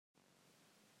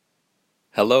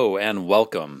Hello and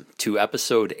welcome to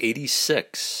episode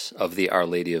 86 of the Our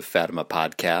Lady of Fatima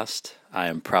podcast. I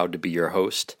am proud to be your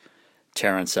host,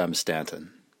 Terrence M.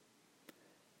 Stanton.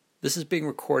 This is being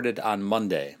recorded on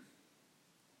Monday,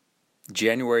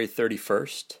 January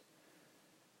 31st,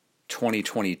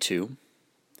 2022.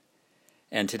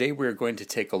 And today we're going to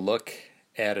take a look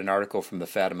at an article from the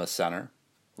Fatima Center,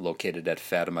 located at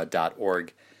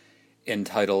fatima.org,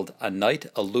 entitled A Night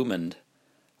Illumined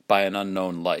by an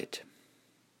Unknown Light,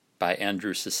 by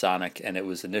Andrew Sosonic, and it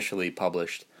was initially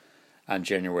published on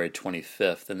January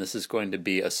 25th. And this is going to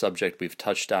be a subject we've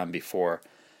touched on before,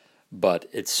 but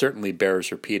it certainly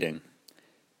bears repeating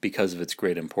because of its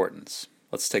great importance.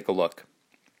 Let's take a look.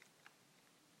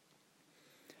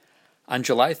 On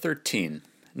July 13,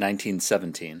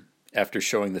 1917, after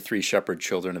showing the three shepherd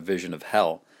children a vision of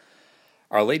hell,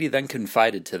 Our Lady then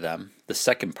confided to them the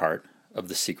second part of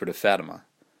the Secret of Fatima.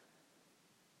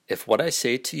 If what I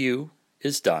say to you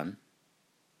is done,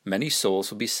 many souls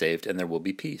will be saved and there will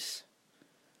be peace.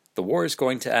 The war is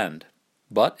going to end,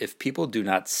 but if people do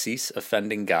not cease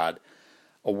offending God,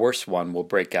 a worse one will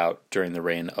break out during the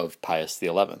reign of Pius XI.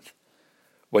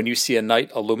 When you see a night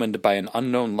illumined by an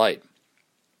unknown light,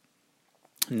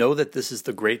 know that this is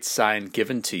the great sign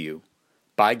given to you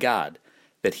by God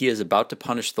that He is about to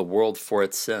punish the world for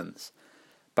its sins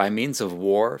by means of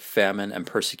war, famine, and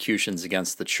persecutions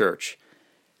against the Church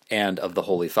and of the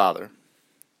Holy Father.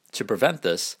 To prevent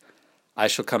this, I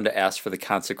shall come to ask for the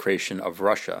consecration of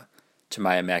Russia to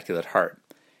my Immaculate Heart,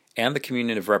 and the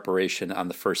communion of reparation on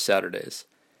the first Saturdays.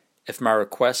 If my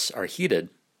requests are heeded,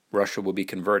 Russia will be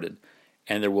converted,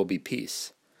 and there will be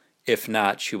peace. If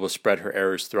not, she will spread her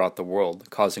errors throughout the world,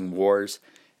 causing wars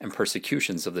and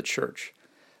persecutions of the Church.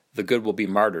 The good will be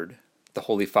martyred, the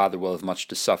Holy Father will have much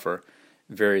to suffer,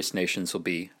 various nations will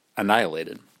be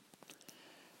annihilated.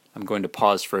 I'm going to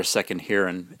pause for a second here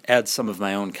and add some of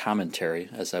my own commentary,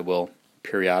 as I will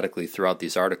periodically throughout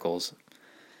these articles.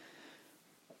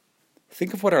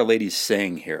 Think of what Our Lady's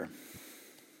saying here.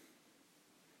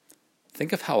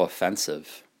 Think of how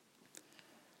offensive,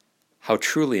 how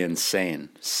truly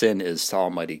insane sin is to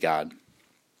Almighty God.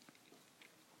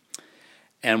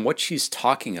 And what she's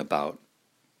talking about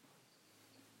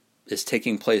is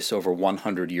taking place over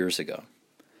 100 years ago,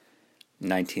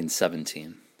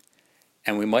 1917.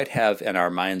 And we might have in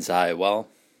our mind's eye,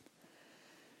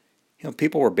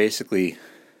 people were basically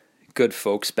good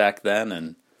folks back then,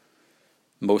 and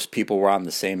most people were on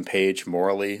the same page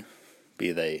morally,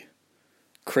 be they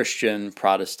Christian,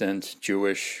 Protestant,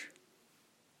 Jewish,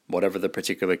 whatever the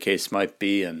particular case might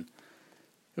be, and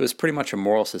it was pretty much a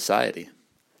moral society.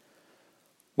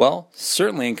 Well,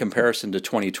 certainly in comparison to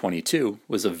 2022,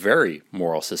 was a very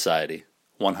moral society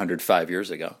 105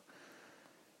 years ago.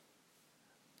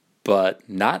 But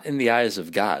not in the eyes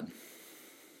of God.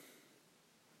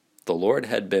 The Lord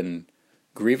had been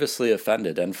grievously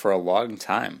offended, and for a long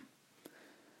time,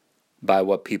 by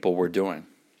what people were doing,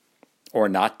 or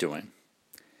not doing,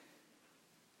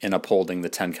 in upholding the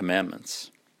Ten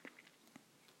Commandments.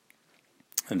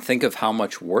 And think of how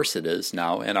much worse it is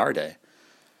now in our day.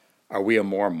 Are we a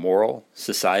more moral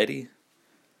society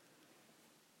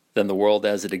than the world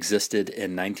as it existed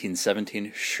in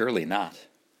 1917? Surely not.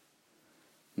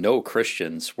 No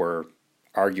Christians were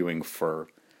arguing for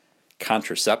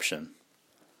contraception,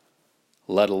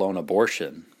 let alone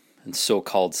abortion and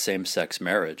so-called same-sex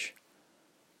marriage.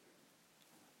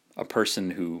 A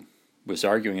person who was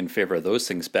arguing in favor of those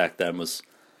things back then was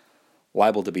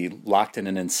liable to be locked in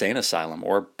an insane asylum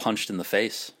or punched in the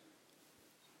face.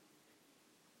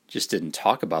 Just didn't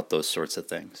talk about those sorts of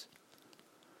things.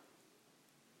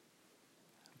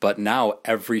 But now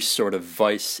every sort of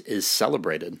vice is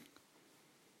celebrated.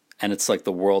 And it's like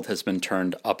the world has been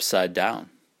turned upside down.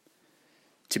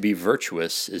 To be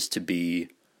virtuous is to be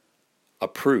a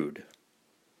prude,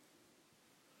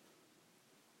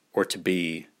 or to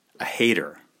be a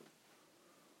hater,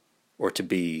 or to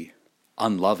be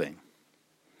unloving,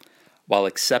 while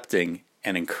accepting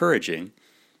and encouraging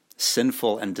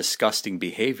sinful and disgusting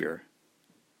behavior.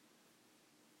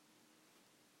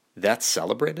 That's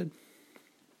celebrated?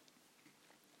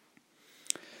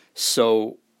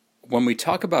 So, when we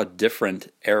talk about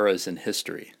different eras in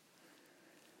history,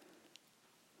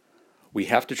 we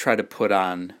have to try to put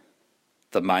on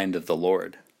the mind of the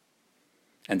Lord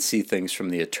and see things from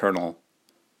the eternal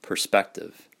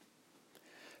perspective.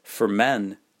 For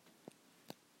men,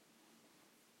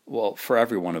 for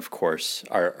everyone, of course,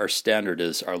 our standard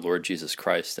is our Lord Jesus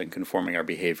Christ and conforming our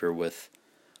behavior with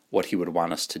what He would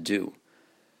want us to do.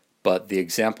 But the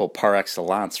example par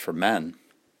excellence for men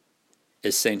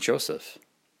is Saint Joseph.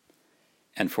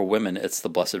 And for women, it's the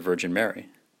Blessed Virgin Mary.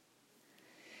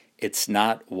 It's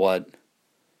not what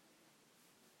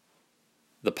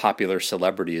the popular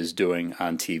celebrity is doing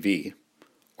on TV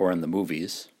or in the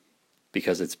movies,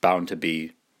 because it's bound to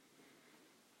be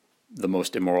the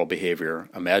most immoral behavior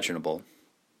imaginable,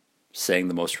 saying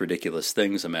the most ridiculous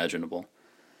things imaginable.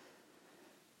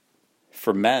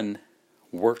 For men,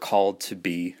 we're called to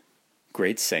be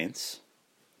great saints.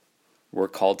 We're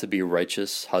called to be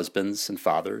righteous husbands and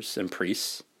fathers and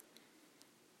priests,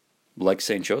 like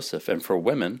St. Joseph. And for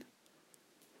women,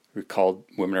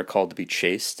 women are called to be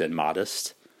chaste and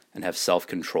modest and have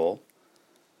self-control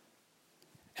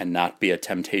and not be a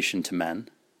temptation to men,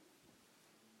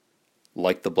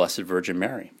 like the Blessed Virgin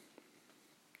Mary,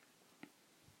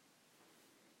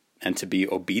 and to be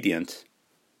obedient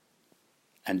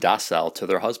and docile to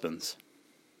their husbands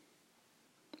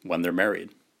when they're married.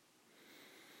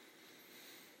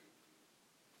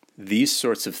 These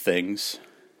sorts of things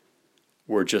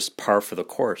were just par for the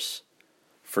course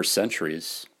for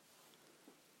centuries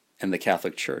in the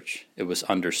Catholic Church. It was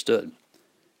understood.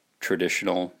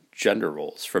 Traditional gender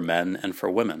roles for men and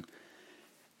for women.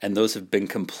 And those have been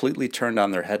completely turned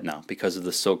on their head now because of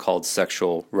the so-called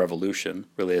sexual revolution,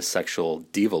 really a sexual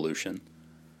devolution.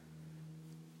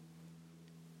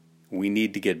 We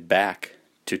need to get back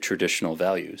to traditional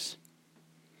values.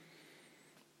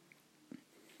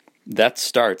 That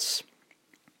starts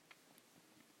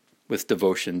with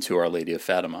devotion to Our Lady of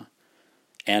Fatima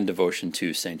and devotion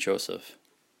to St. Joseph.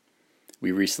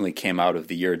 We recently came out of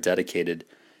the year dedicated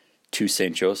to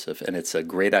St. Joseph, and it's a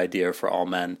great idea for all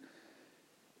men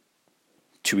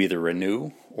to either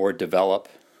renew or develop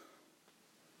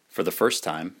for the first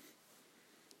time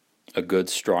a good,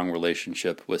 strong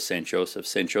relationship with St. Joseph.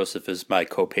 St. Joseph is my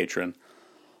co-patron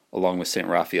along with St.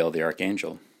 Raphael the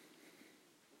Archangel.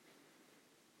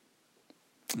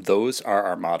 Those are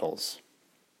our models.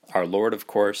 Our Lord, of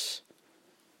course,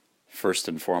 first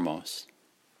and foremost.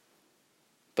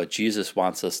 But Jesus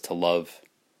wants us to love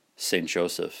St.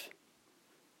 Joseph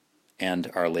and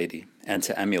Our Lady and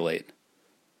to emulate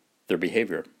their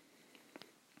behavior.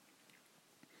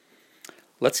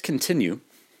 Let's continue.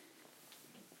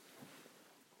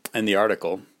 In the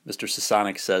article, Mr.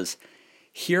 Sosonic says,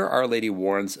 here Our Lady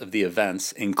warns of the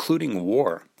events, including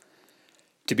war,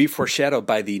 to be foreshadowed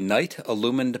by the night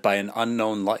illumined by an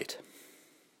unknown light.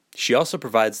 She also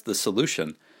provides the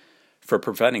solution for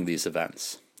preventing these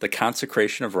events, the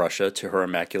consecration of Russia to her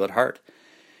Immaculate Heart,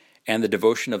 and the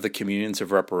devotion of the communions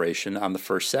of reparation on the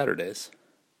first Saturdays.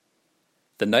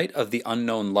 The night of the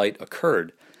unknown light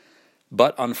occurred,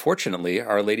 but unfortunately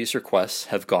Our Lady's requests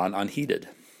have gone unheeded,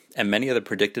 and many of the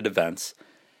predicted events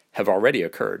have already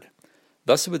occurred.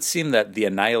 Thus it would seem that the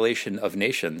annihilation of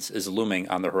nations is looming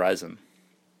on the horizon.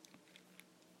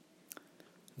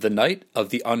 The night of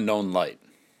the unknown light.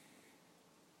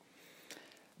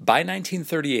 By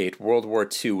 1938, World War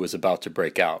II was about to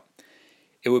break out.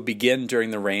 It would begin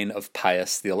during the reign of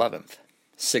Pius XI,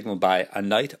 signaled by a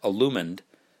night illumined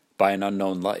by an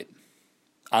unknown light.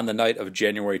 On the night of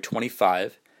January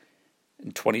 25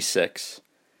 and 26,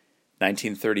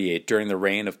 1938, during the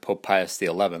reign of Pope Pius XI,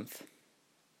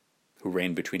 who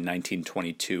reigned between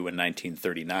 1922 and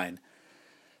 1939,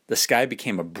 the sky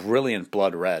became a brilliant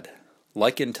blood red,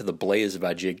 likened to the blaze of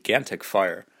a gigantic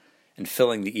fire, and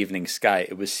filling the evening sky.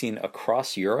 It was seen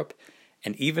across Europe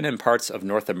and even in parts of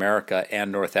North America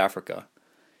and North Africa.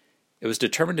 It was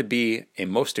determined to be a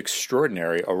most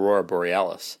extraordinary aurora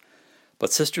borealis,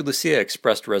 but Sister Lucia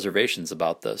expressed reservations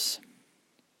about this.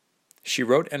 She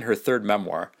wrote in her third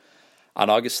memoir, on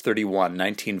August 31,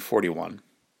 1941,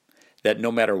 that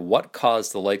no matter what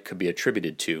cause the light could be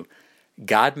attributed to,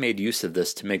 God made use of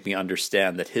this to make me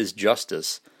understand that His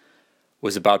justice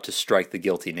was about to strike the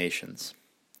guilty nations.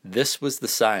 This was the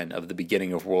sign of the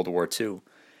beginning of World War II,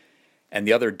 and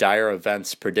the other dire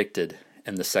events predicted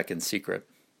in The Second Secret.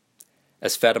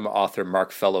 As Fatima author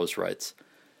Mark Fellows writes,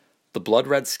 the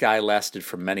blood-red sky lasted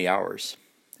for many hours,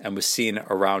 and was seen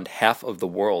around half of the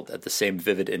world at the same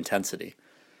vivid intensity.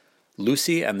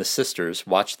 Lucy and the sisters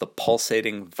watched the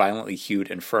pulsating, violently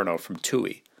hued inferno from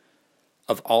Tui.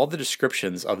 Of all the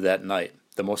descriptions of that night,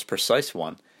 the most precise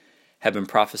one had been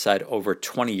prophesied over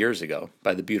 20 years ago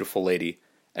by the beautiful lady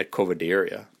at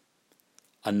Covadonga.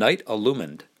 A night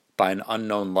illumined by an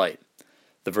unknown light,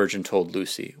 the Virgin told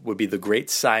Lucy, would be the great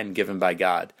sign given by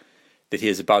God that He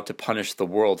is about to punish the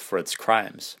world for its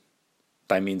crimes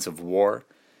by means of war,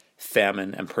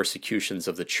 famine, and persecutions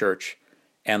of the Church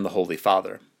and the Holy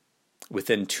Father.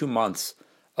 Within 2 months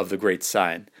of the great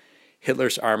sign,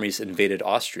 Hitler's armies invaded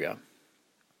Austria.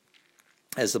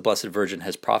 As the Blessed Virgin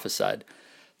has prophesied,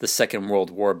 the Second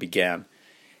World War began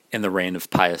in the reign of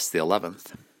Pius XI.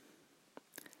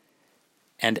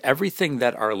 And everything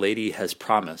that Our Lady has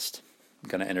promised, I'm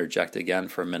going to interject again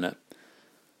for a minute,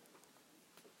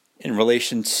 in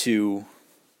relation to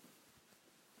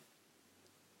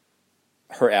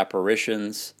her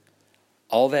apparitions,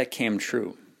 all that came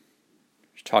true.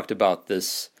 She talked about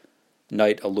this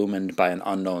night illumined by an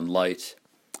unknown light.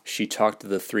 She talked to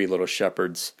the three little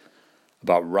shepherds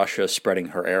about Russia spreading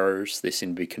her errors. They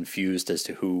seemed to be confused as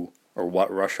to who or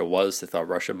what Russia was. They thought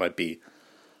Russia might be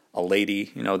a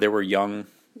lady. You know, they were young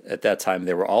at that time.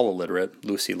 They were all illiterate.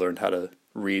 Lucy learned how to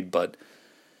read, but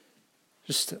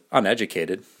just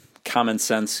uneducated. Common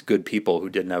sense, good people who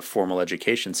didn't have formal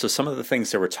education. So some of the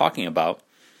things they were talking about,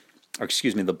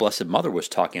 the Blessed Mother was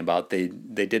talking about, they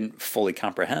didn't fully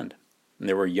comprehend. And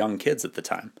they were young kids at the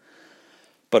time.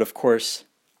 But of course,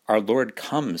 our Lord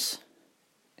comes,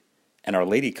 and Our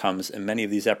Lady comes in many of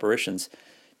these apparitions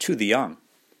to the young,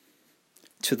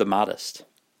 to the modest,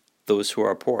 those who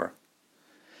are poor,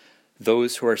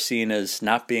 those who are seen as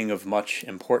not being of much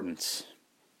importance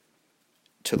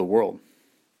to the world.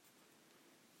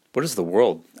 What does the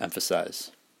world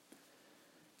emphasize?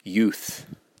 Youth,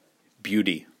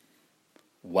 beauty,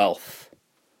 wealth,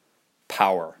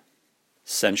 power,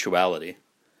 sensuality.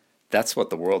 That's what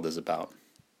the world is about.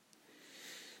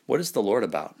 What is the Lord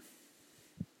about?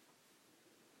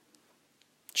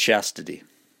 Chastity,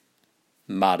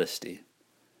 modesty,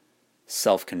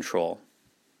 self-control,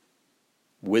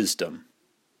 wisdom,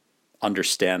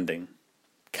 understanding,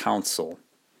 counsel,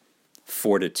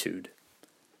 fortitude,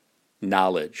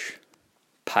 knowledge,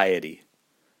 piety,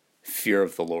 fear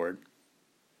of the Lord.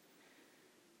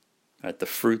 Right, the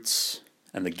fruits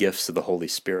and the gifts of the Holy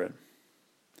Spirit.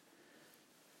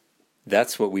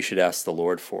 That's what we should ask the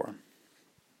Lord for.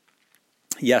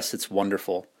 Yes, it's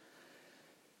wonderful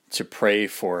to pray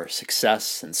for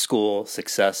success in school,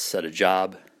 success at a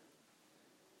job,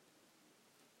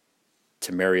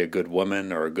 to marry a good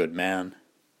woman or a good man,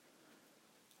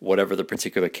 whatever the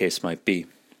particular case might be.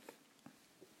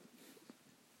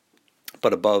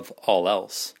 But above all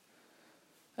else,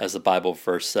 as the Bible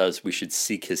verse says, we should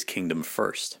seek His kingdom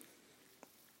first.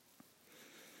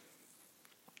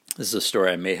 This is a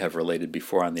story I may have related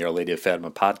before on the Our Lady of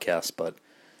Fatima podcast, but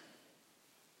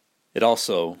it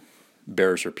also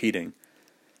bears repeating.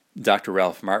 Dr.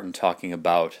 Ralph Martin talking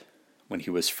about when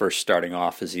he was first starting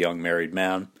off as a young married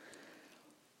man,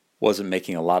 wasn't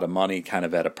making a lot of money, kind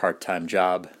of had a part-time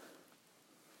job.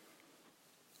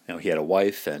 You know, he had a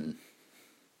wife and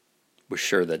was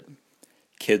sure that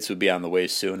kids would be on the way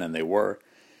soon, and they were.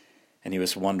 And he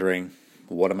was wondering,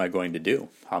 what am I going to do?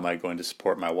 How am I going to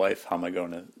support my wife? How am I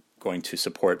going to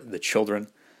support the children?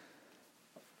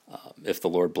 If the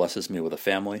Lord blesses me with a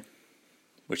family,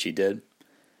 which He did.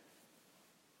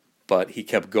 But he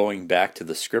kept going back to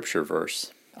the scripture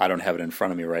verse. I don't have it in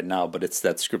front of me right now, but it's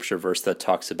that scripture verse that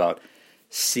talks about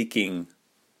seeking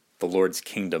the Lord's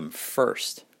kingdom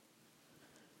first.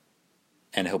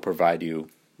 And He'll provide you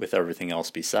with everything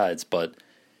else besides, but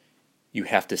you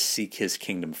have to seek His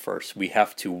kingdom first. We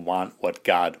have to want what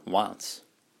God wants.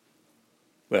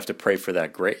 We have to pray for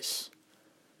that grace.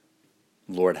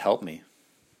 Lord, help me,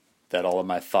 that all of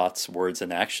my thoughts, words,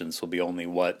 and actions will be only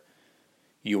what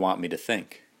You want me to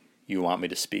think, You want me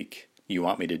to speak, You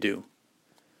want me to do.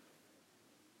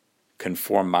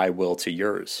 Conform my will to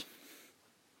Yours.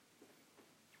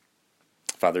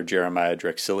 Father Jeremiah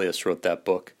Drexilius wrote that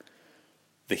book,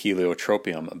 The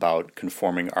Heliotropium, about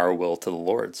conforming our will to the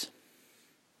Lord's.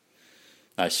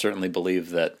 I certainly believe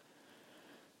that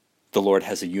the Lord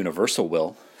has a universal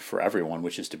will for everyone,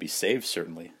 which is to be saved,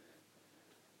 certainly.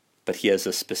 But He has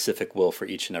a specific will for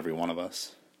each and every one of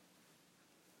us.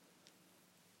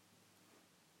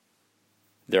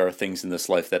 There are things in this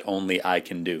life that only I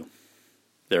can do.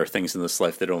 There are things in this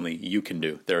life that only you can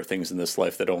do. There are things in this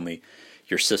life that only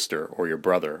your sister or your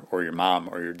brother or your mom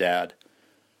or your dad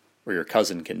or your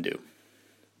cousin can do.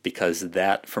 Because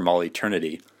that, from all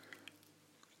eternity,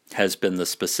 has been the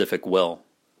specific will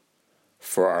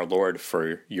for our Lord,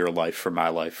 for your life, for my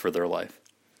life, for their life.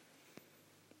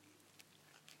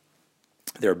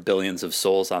 There are billions of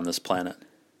souls on this planet,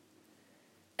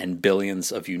 and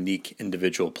billions of unique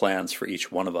individual plans for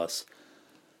each one of us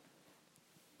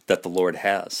that the Lord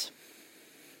has.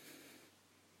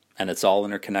 And it's all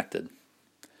interconnected.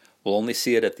 We'll only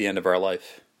see it at the end of our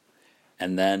life,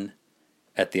 and then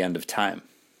at the end of time.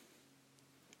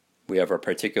 We have our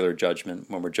particular judgment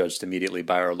when we're judged immediately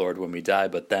by our Lord when we die,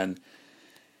 but then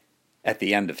at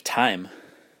the end of time,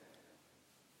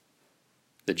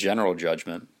 the general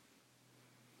judgment,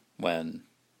 when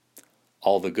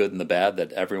all the good and the bad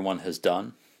that everyone has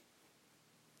done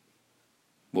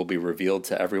will be revealed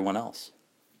to everyone else.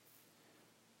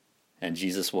 And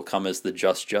Jesus will come as the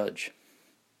just judge.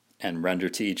 and render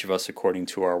to each of us according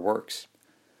to our works.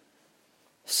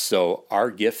 So our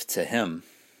gift to him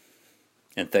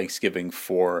and thanksgiving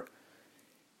for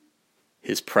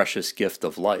his precious gift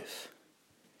of life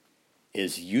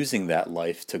is using that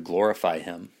life to glorify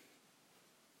him,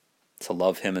 to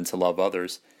love him and to love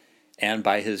others, and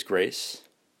by his grace,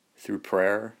 through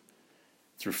prayer,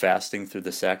 through fasting, through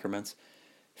the sacraments,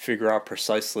 figure out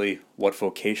precisely what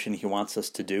vocation he wants us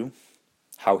to do,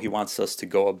 how he wants us to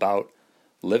go about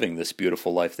living this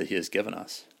beautiful life that he has given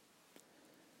us.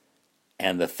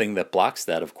 And the thing that blocks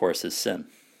that, of course, is sin.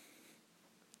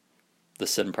 The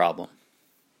sin problem.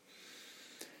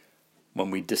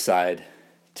 When we decide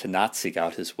to not seek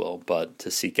out his will, but to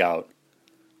seek out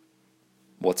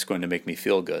what's going to make me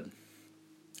feel good,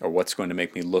 or what's going to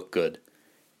make me look good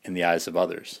in the eyes of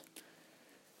others,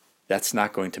 that's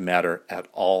not going to matter at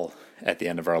all at the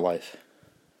end of our life.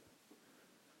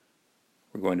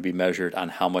 We're going to be measured on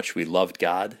how much we loved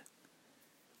God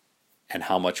and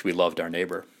how much we loved our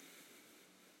neighbor.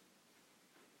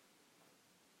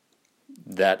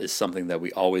 That is something that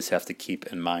we always have to keep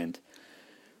in mind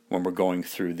when we're going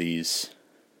through these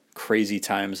crazy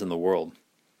times in the world.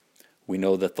 We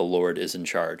know that the Lord is in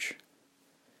charge,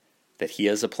 that he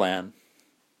has a plan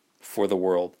for the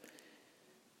world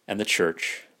and the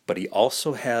church, but he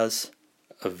also has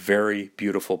a very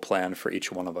beautiful plan for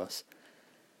each one of us.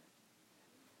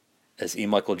 As E.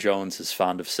 Michael Jones is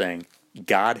fond of saying,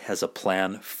 God has a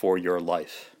plan for your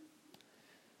life.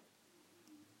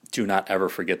 Do not ever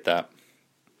forget that.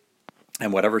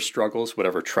 And whatever struggles,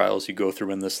 whatever trials you go through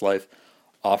in this life,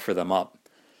 offer them up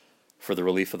for the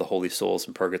relief of the holy souls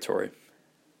in purgatory.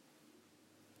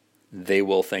 They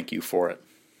will thank you for it.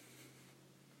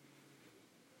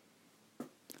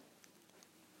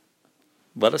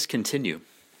 Let us continue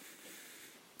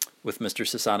with Mr.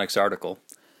 Sosanic's article.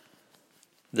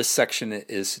 This section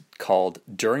is called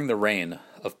During the Reign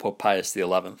of Pope Pius XI.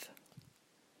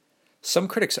 Some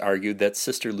critics argued that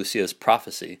Sister Lucia's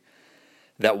prophecy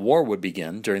that war would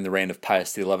begin during the reign of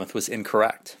Pius XI was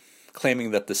incorrect,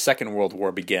 claiming that the Second World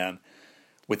War began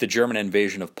with the German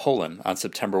invasion of Poland on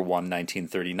September 1,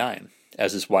 1939,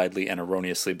 as is widely and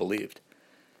erroneously believed.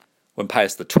 When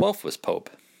Pius XII was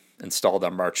pope, installed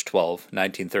on March 12,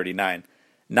 1939,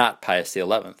 not Pius XI.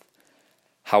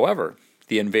 However,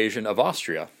 the invasion of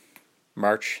Austria,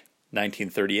 March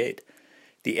 1938,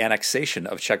 the annexation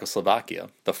of Czechoslovakia,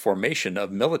 the formation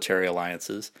of military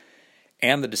alliances,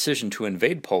 and the decision to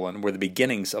invade Poland were the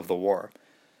beginnings of the war,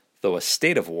 though a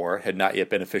state of war had not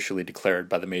yet been officially declared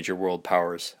by the major world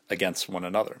powers against one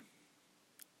another.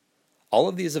 All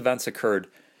of these events occurred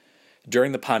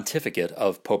during the pontificate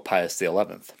of Pope Pius XI.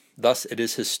 Thus, it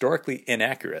is historically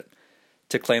inaccurate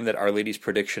to claim that Our Lady's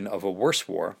prediction of a worse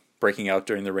war breaking out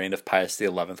during the reign of Pius XI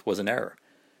was an error.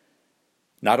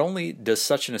 Not only does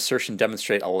such an assertion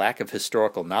demonstrate a lack of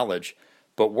historical knowledge,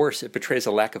 but worse, it betrays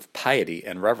a lack of piety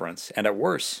and reverence, and at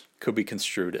worst, could be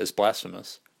construed as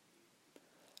blasphemous.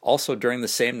 Also, during the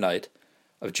same night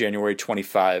of January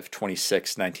 25-26,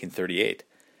 1938,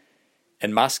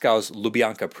 in Moscow's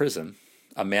Lubyanka prison,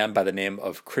 a man by the name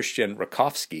of Christian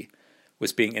Rakovsky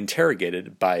was being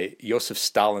interrogated by Joseph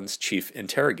Stalin's chief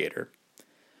interrogator.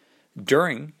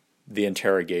 During the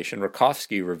interrogation,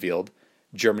 Rakovsky revealed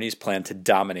Germany's plan to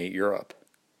dominate Europe.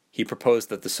 He proposed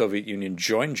that the Soviet Union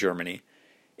join Germany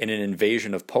in an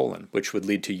invasion of Poland, which would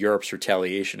lead to Europe's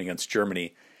retaliation against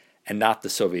Germany and not the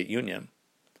Soviet Union.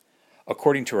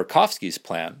 According to Rakovsky's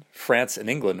plan, France and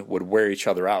England would wear each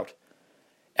other out,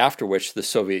 after which the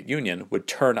Soviet Union would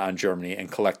turn on Germany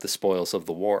and collect the spoils of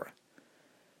the war.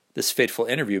 This fateful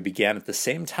interview began at the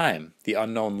same time the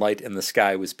unknown light in the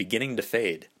sky was beginning to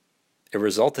fade. It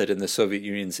resulted in the Soviet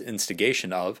Union's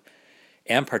instigation of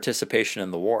and participation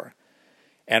in the war,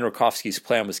 and Rakovsky's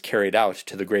plan was carried out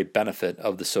to the great benefit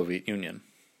of the Soviet Union.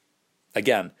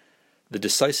 Again, the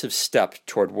decisive step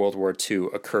toward World War II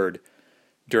occurred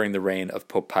during the reign of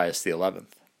Pope Pius XI.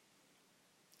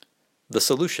 The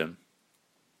solution: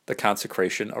 the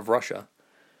consecration of Russia.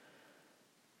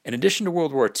 In addition to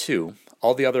World War II,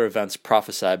 all the other events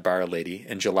prophesied by Our Lady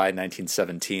in July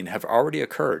 1917 have already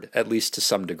occurred, at least to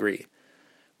some degree.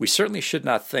 We certainly should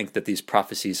not think that these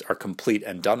prophecies are complete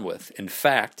and done with. In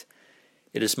fact,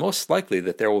 it is most likely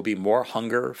that there will be more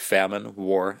hunger, famine,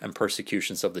 war, and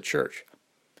persecutions of the Church.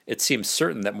 It seems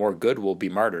certain that more good will be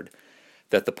martyred,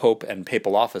 that the Pope and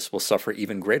papal office will suffer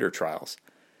even greater trials.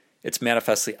 It's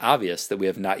manifestly obvious that we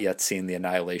have not yet seen the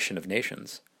annihilation of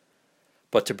nations.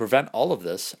 But to prevent all of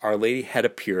this, Our Lady had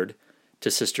appeared to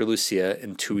Sister Lucia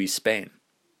in Tui, Spain,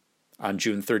 on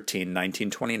June 13,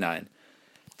 1929,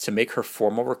 to make her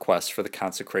formal request for the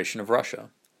consecration of Russia.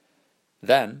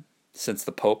 Then, Since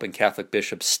the Pope and Catholic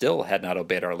bishops still had not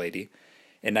obeyed Our Lady,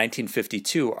 in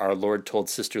 1952 our Lord told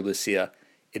Sister Lucia,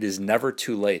 "It is never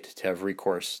too late to have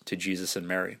recourse to Jesus and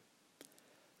Mary."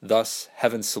 Thus,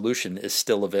 heaven's solution is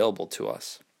still available to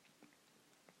us.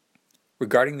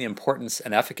 Regarding the importance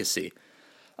and efficacy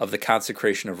of the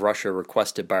consecration of Russia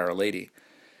requested by Our Lady,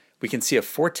 we can see a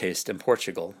foretaste in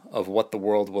Portugal of what the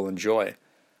world will enjoy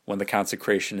when the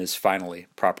consecration is finally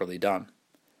properly done.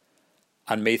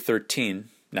 On May 13,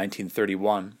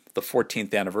 1931, the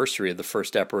 14th anniversary of the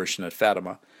first apparition at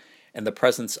Fatima, in the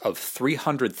presence of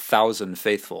 300,000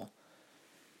 faithful,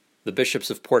 the bishops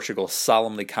of Portugal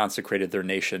solemnly consecrated their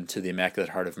nation to the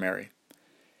Immaculate Heart of Mary.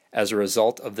 As a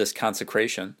result of this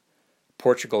consecration,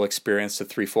 Portugal experienced a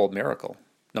threefold miracle.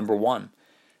 Number one,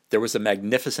 there was a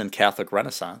magnificent Catholic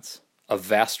Renaissance, a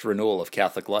vast renewal of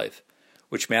Catholic life,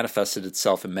 which manifested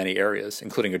itself in many areas,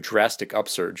 including a drastic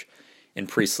upsurge in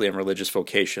priestly and religious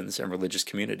vocations and religious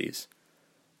communities.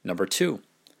 Number two,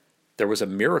 there was a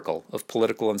miracle of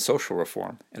political and social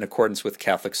reform in accordance with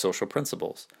Catholic social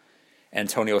principles.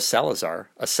 Antonio Salazar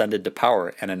ascended to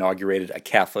power and inaugurated a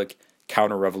Catholic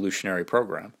counter-revolutionary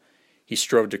program. He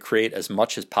strove to create as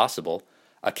much as possible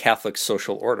a Catholic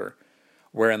social order,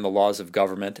 wherein the laws of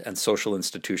government and social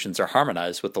institutions are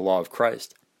harmonized with the law of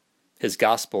Christ, his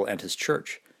gospel, and his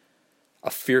church. A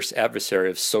fierce adversary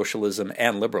of socialism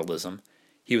and liberalism,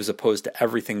 he was opposed to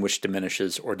everything which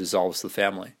diminishes or dissolves the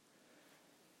family.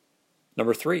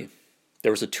 Number three,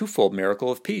 there was a twofold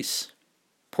miracle of peace.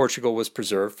 Portugal was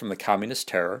preserved from the communist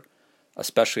terror,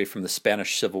 especially from the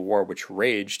Spanish Civil War, which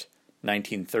raged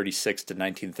 1936 to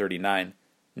 1939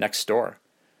 next door,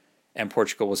 and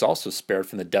Portugal was also spared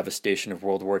from the devastation of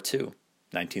World War II,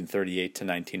 1938 to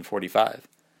 1945.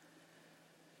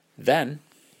 Then,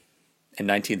 in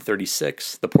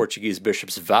 1936, the Portuguese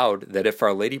bishops vowed that if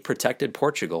Our Lady protected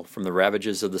Portugal from the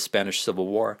ravages of the Spanish Civil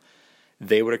War,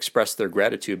 they would express their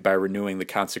gratitude by renewing the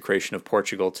consecration of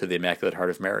Portugal to the Immaculate Heart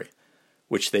of Mary,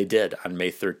 which they did on May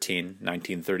 13,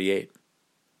 1938.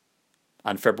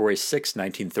 On February 6,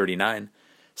 1939,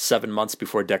 7 months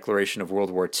before declaration of World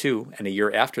War II and a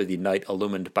year after the night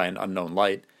illumined by an unknown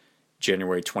light,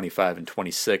 January 25 and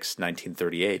 26,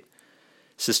 1938,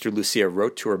 Sister Lucia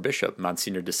wrote to her bishop,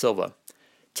 Monsignor de Silva,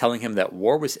 telling him that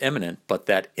war was imminent, but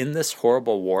that in this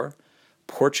horrible war,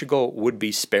 Portugal would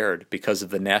be spared because of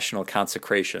the national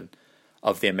consecration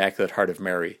of the Immaculate Heart of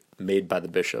Mary made by the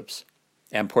bishops,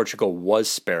 and Portugal was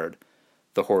spared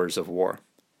the horrors of war.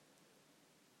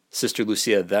 Sister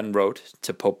Lucia then wrote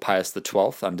to Pope Pius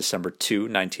XII on December 2,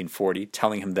 1940,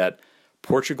 telling him that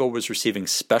Portugal was receiving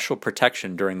special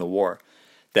protection during the war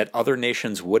that other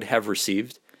nations would have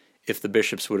received if the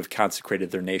bishops would have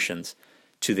consecrated their nations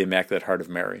to the Immaculate Heart of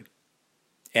Mary.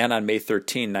 And on May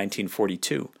 13,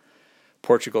 1942,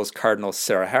 Portugal's Cardinal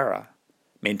Serrahara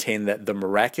maintained that the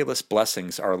miraculous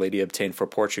blessings Our Lady obtained for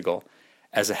Portugal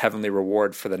as a heavenly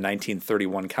reward for the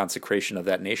 1931 consecration of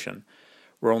that nation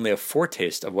were only a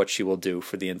foretaste of what she will do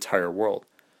for the entire world,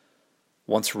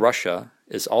 once Russia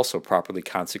is also properly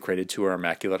consecrated to her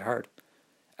Immaculate Heart.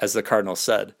 As the Cardinal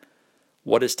said,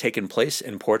 what has taken place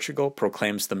in Portugal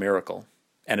proclaims the miracle,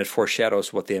 and it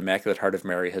foreshadows what the Immaculate Heart of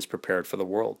Mary has prepared for the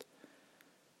world.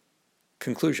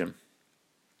 Conclusion.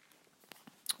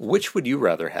 Which would you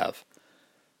rather have?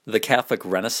 The Catholic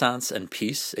Renaissance and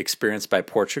peace experienced by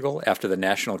Portugal after the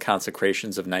national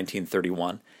consecrations of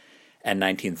 1931 and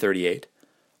 1938,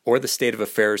 or the state of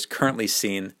affairs currently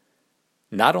seen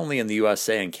not only in the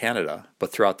USA and Canada,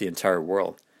 but throughout the entire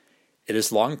world? It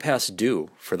is long past due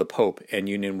for the Pope, in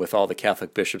union with all the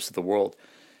Catholic bishops of the world,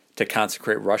 to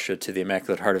consecrate Russia to the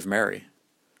Immaculate Heart of Mary.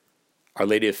 Our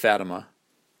Lady of Fatima,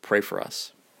 pray for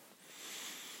us.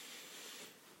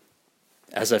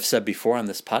 As I've said before on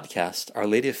this podcast, Our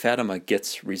Lady of Fatima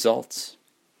gets results.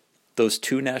 Those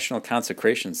two national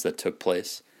consecrations that took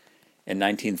place in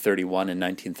 1931 and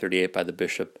 1938 by the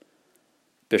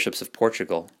bishops of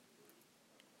Portugal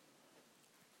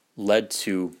led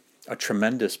to a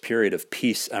tremendous period of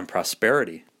peace and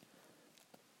prosperity,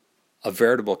 a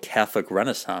veritable Catholic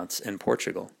Renaissance in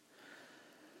Portugal.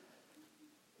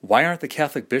 Why aren't the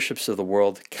Catholic bishops of the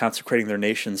world consecrating their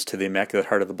nations to the Immaculate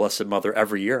Heart of the Blessed Mother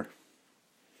every year?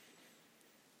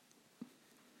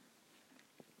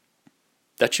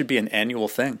 That should be an annual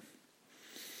thing.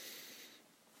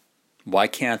 Why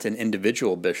can't an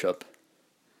individual bishop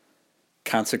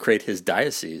consecrate his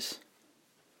diocese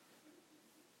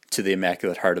to the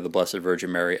Immaculate Heart of the Blessed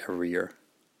Virgin Mary every year?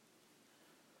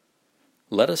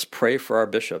 Let us pray for our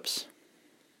bishops.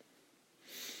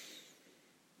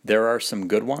 There are some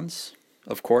good ones,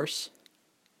 of course,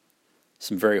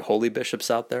 some very holy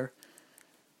bishops out there.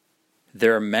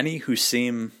 There are many who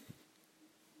seem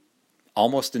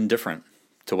almost indifferent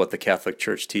to what the Catholic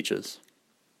Church teaches,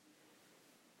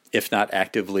 if not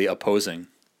actively opposing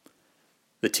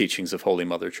the teachings of Holy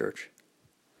Mother Church.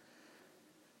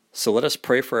 So let us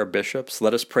pray for our bishops.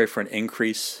 Let us pray for an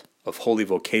increase of holy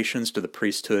vocations to the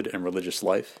priesthood and religious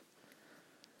life.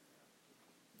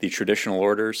 The traditional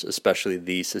orders, especially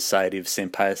the Society of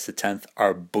St. Pius X,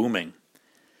 are booming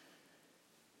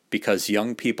because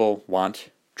young people want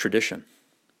tradition.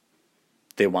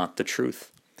 They want the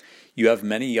truth. You have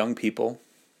many young people,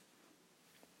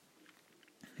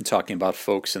 I'm talking about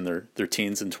folks in their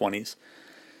teens and 20s,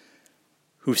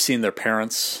 who've seen their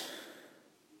parents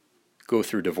go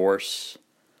through divorce,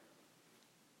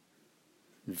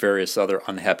 various other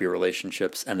unhappy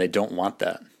relationships, and they don't want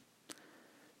that.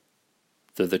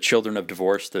 They're the children of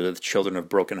divorce. They're the children of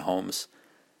broken homes.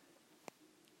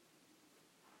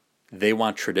 They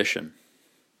want tradition.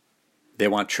 They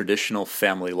want traditional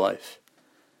family life.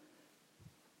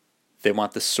 They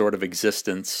want the sort of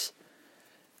existence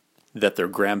that their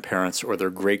grandparents or their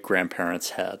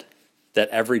great-grandparents had, that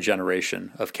every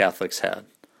generation of Catholics had.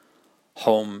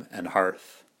 Home and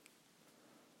hearth.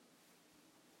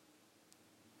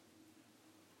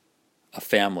 A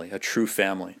family, a true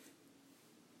family.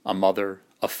 A mother,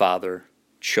 a father,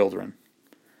 children.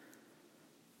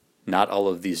 Not all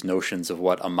of these notions of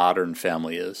what a modern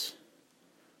family is,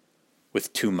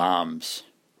 with 2 moms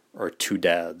or 2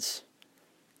 dads,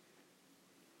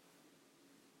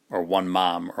 or 1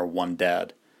 mom or 1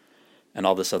 dad, and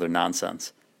all this other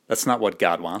nonsense. That's not what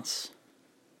God wants.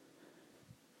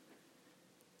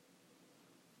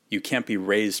 You can't be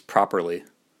raised properly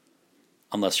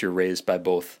unless you're raised by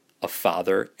both a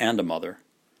father and a mother.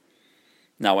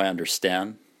 Now I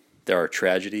understand there are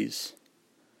tragedies.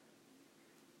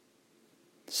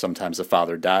 Sometimes a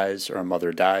father dies or a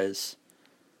mother dies.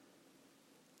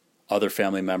 Other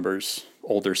family members,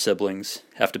 older siblings,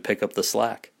 have to pick up the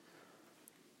slack.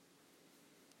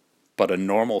 But a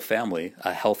normal family,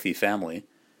 a healthy family,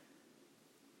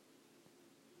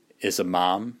 is a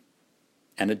mom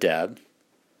and a dad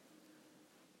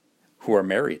who are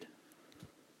married,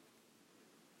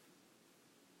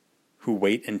 who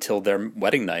wait until their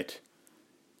wedding night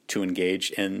to engage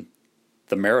in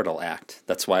the marital act.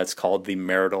 That's why it's called the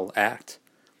marital act.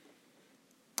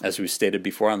 As we stated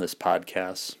before on this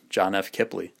podcast, John F.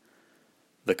 Kipley,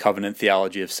 The Covenant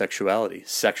Theology of Sexuality,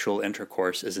 sexual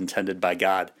intercourse is intended by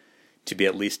God to be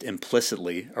at least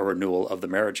implicitly a renewal of the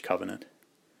marriage covenant.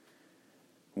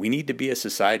 We need to be a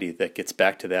society that gets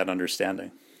back to that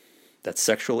understanding, that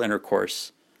sexual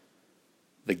intercourse,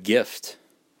 the gift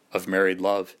of married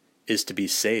love, is to be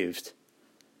saved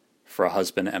for a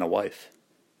husband and a wife.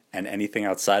 And anything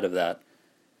outside of that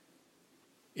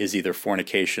is either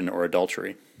fornication or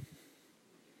adultery.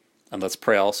 And let's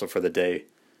pray also for the day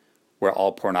where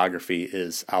all pornography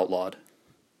is outlawed.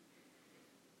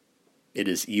 It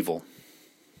is evil.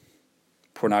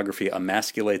 Pornography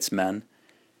emasculates men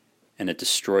and it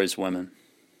destroys women.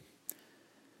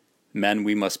 Men,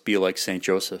 we must be like St.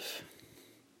 Joseph.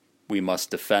 We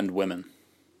must defend women.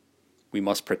 We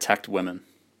must protect women.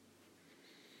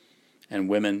 And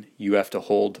women, you have to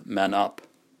hold men up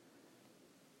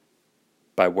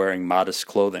by wearing modest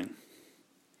clothing,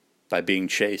 by being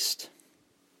chaste,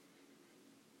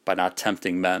 by not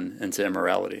tempting men into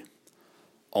immorality.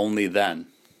 Only then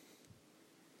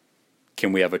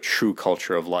can we have a true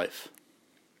culture of life.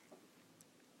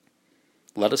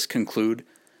 Let us conclude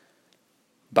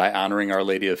by honoring Our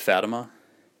Lady of Fatima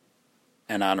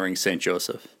and honoring St.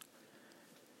 Joseph.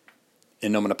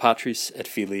 In nomine Patris et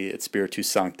Filii et Spiritus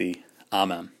Sancti.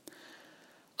 Amen.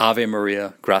 Ave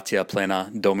Maria, gratia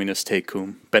plena, Dominus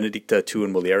tecum, benedicta tu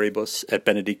in mulieribus, et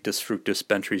benedictus fructus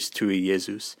ventris tui,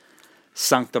 Iesus.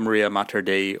 Sancta Maria Mater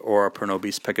Dei, ora pro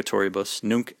nobis peccatoribus,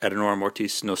 nunc et in hora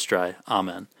mortis nostrae.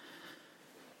 Amen.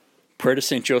 Prayer to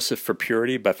St. Joseph for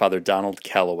Purity by Father Donald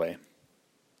Calloway.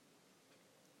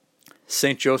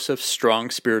 St. Joseph, strong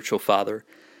spiritual father,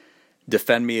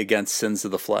 defend me against sins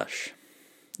of the flesh.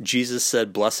 Jesus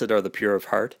said, "Blessed are the pure of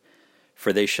heart,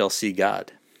 for they shall see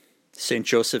God." St.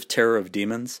 Joseph, terror of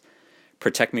demons,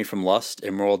 protect me from lust,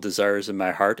 immoral desires in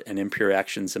my heart, and impure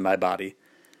actions in my body.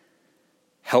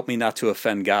 Help me not to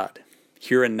offend God.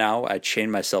 Here and now I chain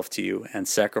myself to you and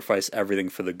sacrifice everything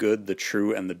for the good, the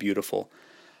true, and the beautiful.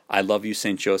 I love you,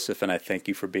 St. Joseph, and I thank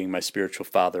you for being my spiritual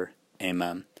father.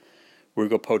 Amen.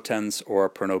 Virgo potens, ora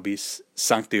pro nobis,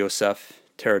 Sancti Joseph,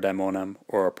 terra daemonem,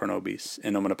 ora pro nobis,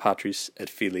 in nomine Patris et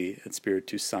Filii et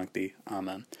Spiritus Sancti.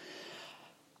 Amen.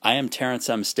 I am Terrence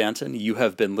M. Stanton. You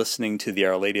have been listening to the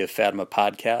Our Lady of Fatima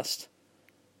podcast.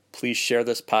 Please share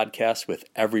this podcast with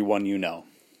everyone you know.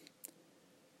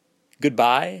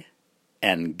 Goodbye,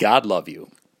 and God love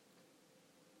you.